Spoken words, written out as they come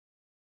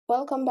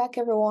Welcome back,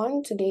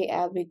 everyone. Today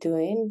I'll be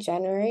doing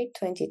January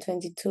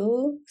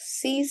 2022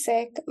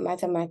 Csec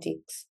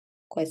Mathematics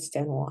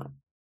question 1.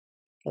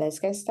 Let's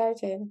get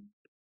started.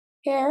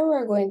 Here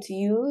we're going to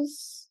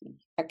use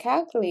a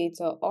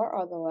calculator or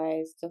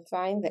otherwise to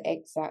find the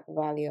exact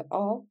value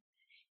of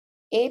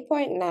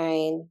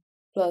 8.9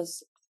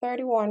 plus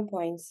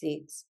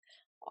 31.6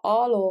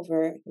 all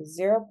over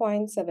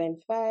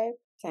 0.75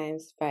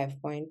 times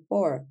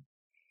 5.4.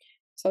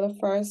 So the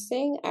first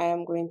thing, I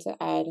am going to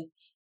add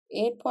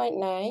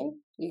 8.9,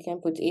 you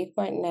can put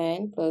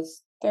 8.9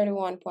 plus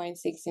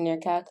 31.6 in your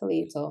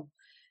calculator,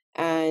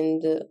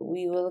 and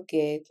we will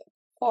get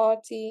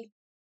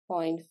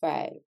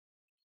 40.5.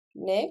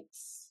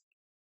 Next,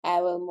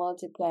 I will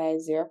multiply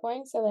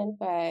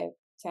 0.75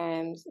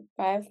 times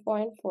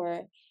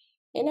 5.4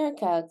 in our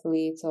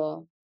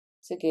calculator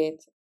to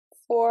get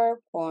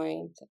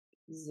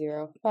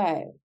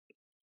 4.05.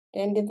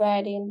 Then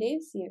dividing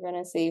this, you're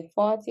going to say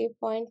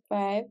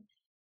 40.5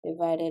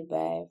 divided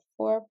by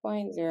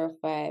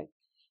 4.05,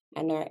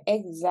 and our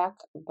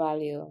exact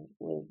value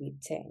will be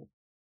 10.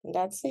 And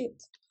that's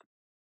it.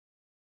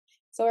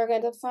 So we're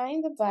going to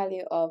find the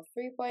value of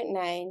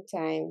 3.9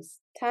 times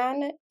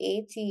tan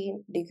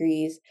 18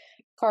 degrees,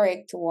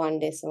 correct to one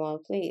decimal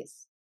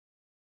place.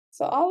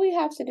 So all we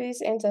have to do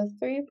is enter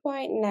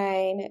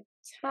 3.9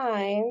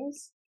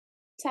 times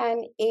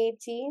tan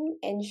 18.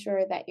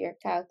 Ensure that your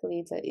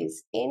calculator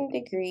is in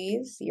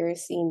degrees. You're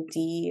seeing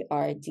D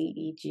or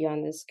DEG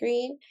on the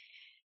screen.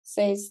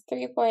 So it's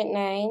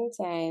 3.9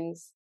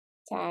 times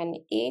tan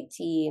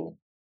 18.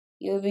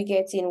 You'll be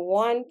getting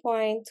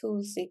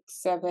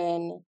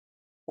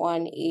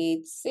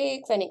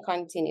 1.267186, and it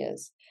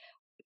continues.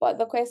 But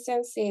the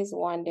question says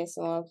one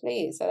decimal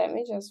place. So let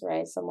me just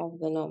write some of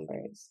the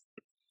numbers.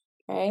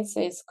 All right,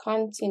 so it's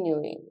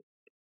continuing.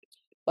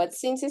 But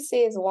since it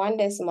says one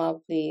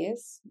decimal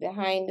place,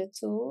 behind the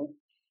 2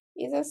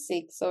 is a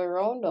 6, so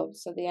round up.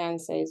 So the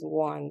answer is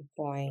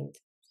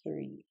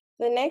 1.3.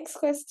 The next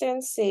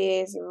question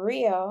says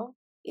Ria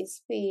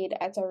is paid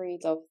at a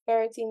rate of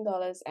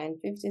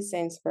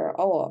 $13.50 per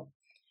hour.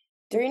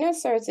 During a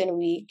certain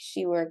week,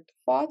 she worked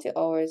 40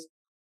 hours.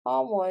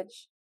 How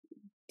much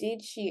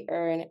did she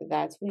earn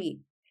that week?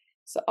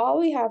 So all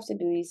we have to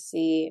do is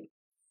say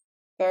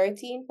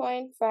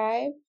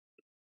 13.5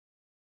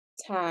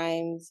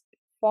 times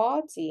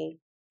 40,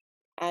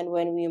 and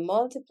when we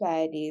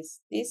multiply this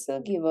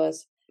will give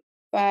us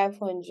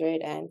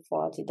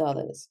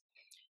 $540.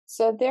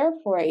 So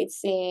therefore, it's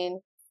saying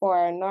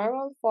for a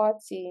normal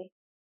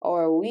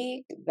 40-hour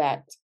week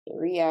that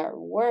Ria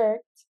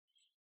worked,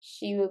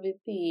 she will be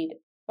paid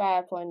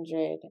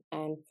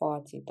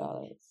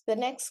 $540. The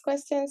next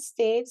question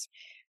states,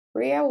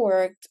 Ria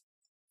worked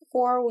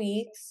 4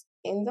 weeks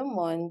in the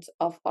month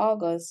of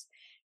August,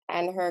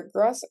 and her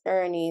gross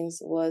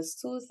earnings was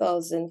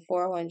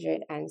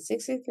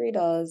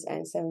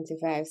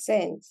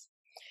 $2,463.75.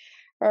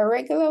 Her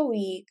regular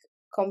week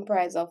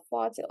comprised of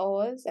 40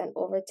 hours, and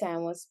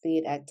overtime was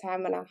paid at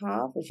time and a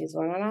half, which is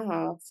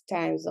 1.5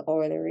 times the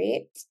hourly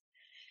rate.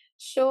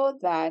 Show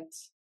that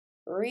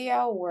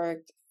Ria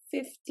worked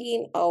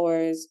 15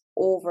 hours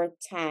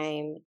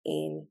overtime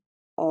in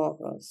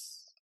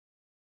August.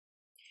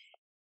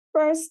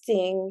 First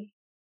thing,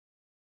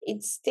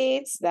 it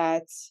states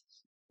that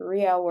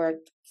Ria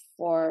worked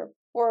for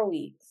 4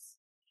 weeks.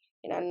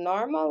 In a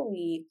normal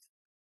week,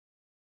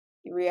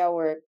 Ria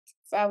worked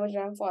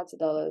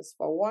 $540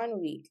 for 1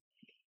 week.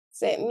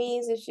 So it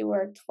means if she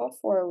worked for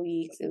 4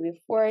 weeks, it will be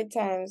 4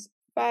 times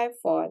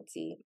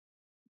 540.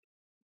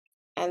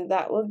 And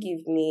that will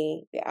give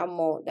me the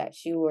amount that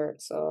she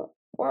worked. So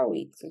 4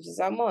 weeks, which is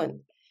a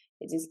month,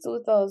 it is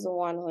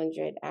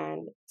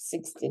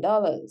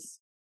 $2,160.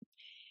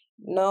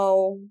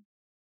 Now,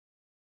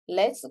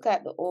 let's look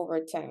at the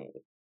overtime.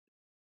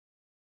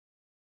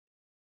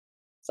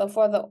 So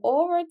for the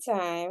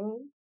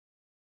overtime,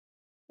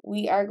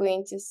 we are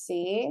going to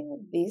say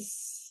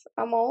this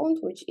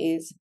amount, which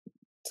is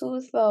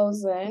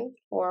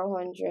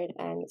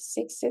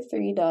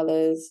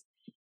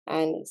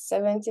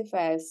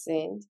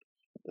 $2,463.75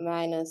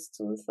 minus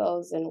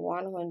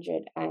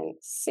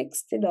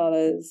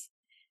 $2,160.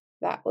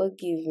 That will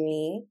give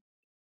me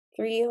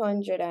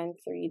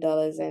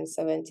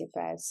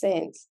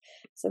 $303.75.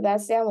 So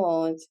that's the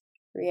amount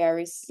Ria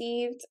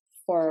received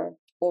for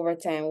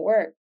overtime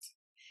worked.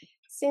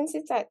 Since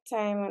it's at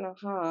time and a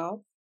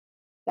half,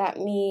 that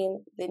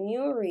means the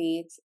new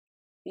rate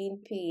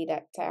being paid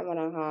at time and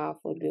a half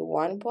would be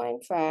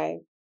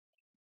 1.5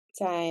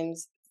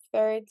 times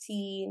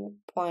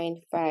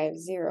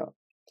 13.50.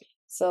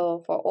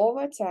 So for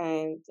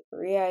overtime,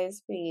 Ria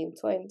is paying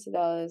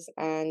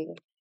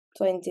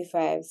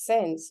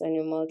 $20.25 when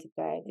you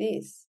multiply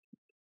this.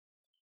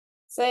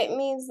 So it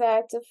means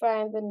that to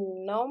find the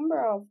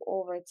number of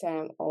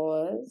overtime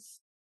hours,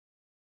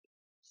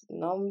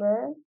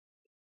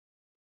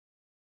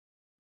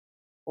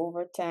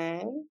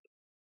 overtime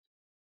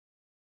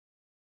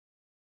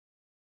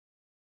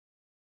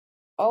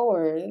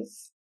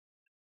hours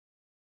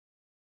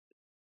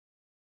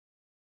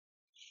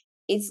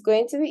It's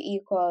going to be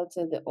equal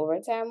to the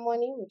overtime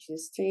money, which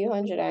is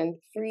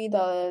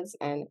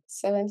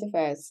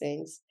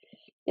 $303.75,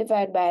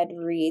 divided by the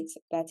rate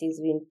that is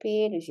being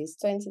paid, which is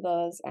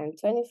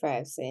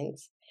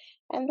 $20.25.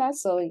 And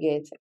that's how we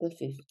get the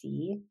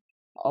 50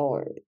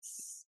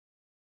 hours.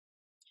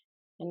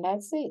 And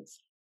that's it.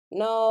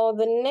 Now,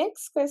 the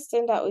next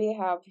question that we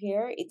have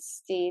here, it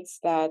states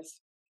that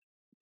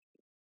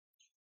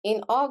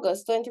in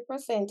August,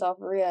 20% of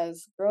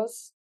Ria's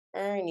gross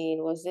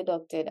earning was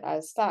deducted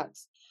as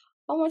tax.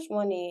 How much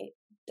money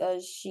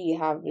does she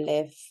have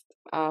left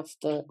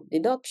after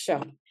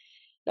deduction?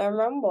 Now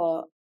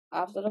remember,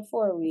 after the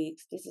 4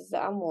 weeks, this is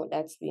the amount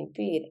that's been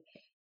paid,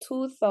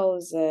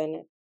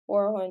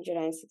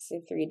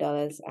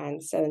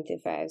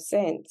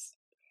 $2,463.75.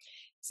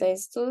 So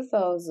it's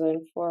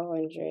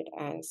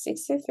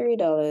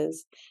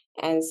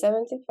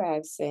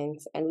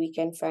 $2,463.75, and we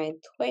can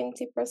find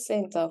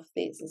 20% of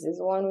this. This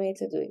is one way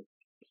to do it.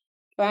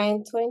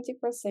 Find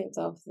 20%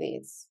 of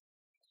this.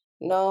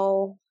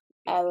 Now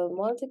I will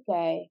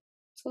multiply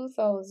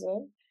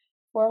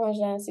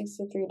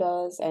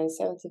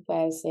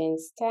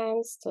 $2,463.75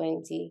 times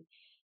 20.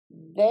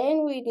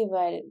 Then we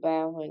divide it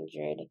by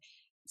 100.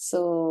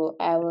 So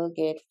I will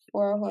get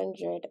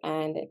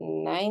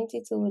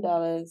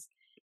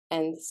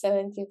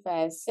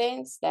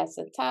 $492.75. That's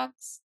a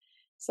tax.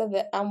 So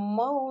the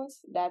amount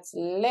that's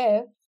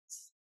left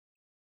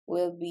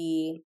will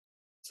be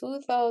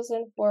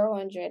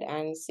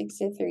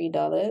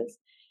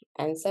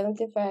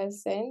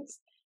 $2,463.75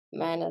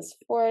 minus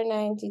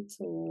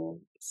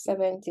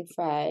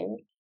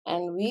 $492.75,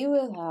 and we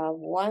will have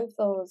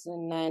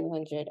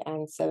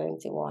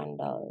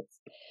 $1,971.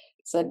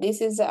 So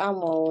this is the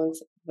amount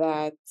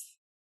that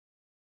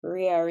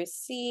Ria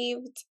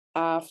received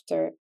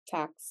after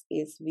tax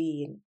is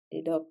being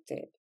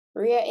deducted.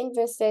 Ria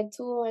invested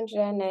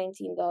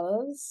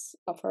 $219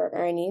 of her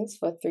earnings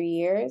for 3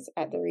 years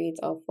at the rate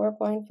of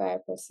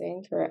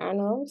 4.5% per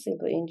annum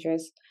simple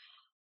interest.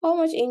 How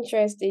much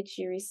interest did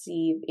she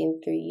receive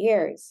in 3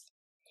 years?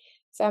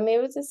 So I'm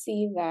able to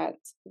see that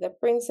the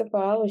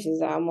principal, which is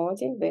the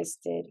amount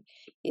invested,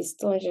 is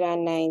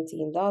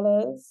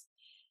 $219.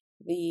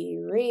 The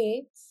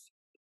rate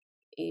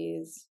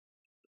is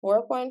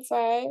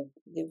 4.5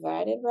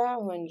 divided by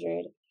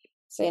 100.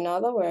 So in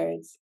other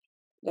words,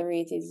 the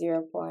rate is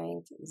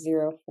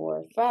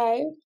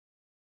 0.045.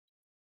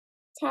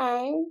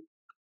 Time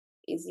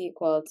is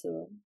equal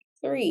to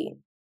 3.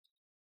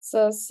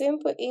 So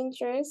simple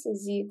interest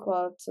is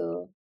equal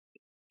to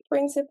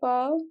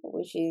principal,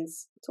 which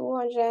is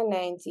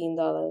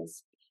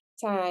 $219,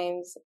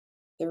 times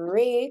the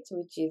rate,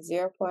 which is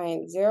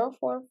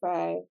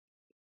 0.045,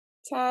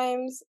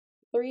 times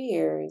 3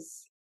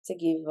 years, to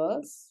give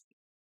us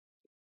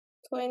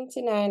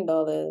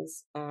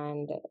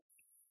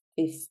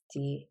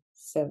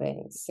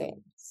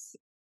 $29.57.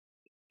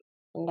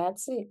 And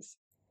that's it.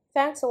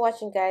 Thanks for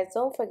watching, guys.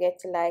 Don't forget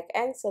to like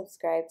and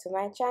subscribe to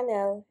my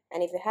channel.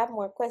 And if you have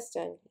more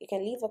questions, you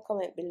can leave a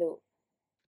comment below.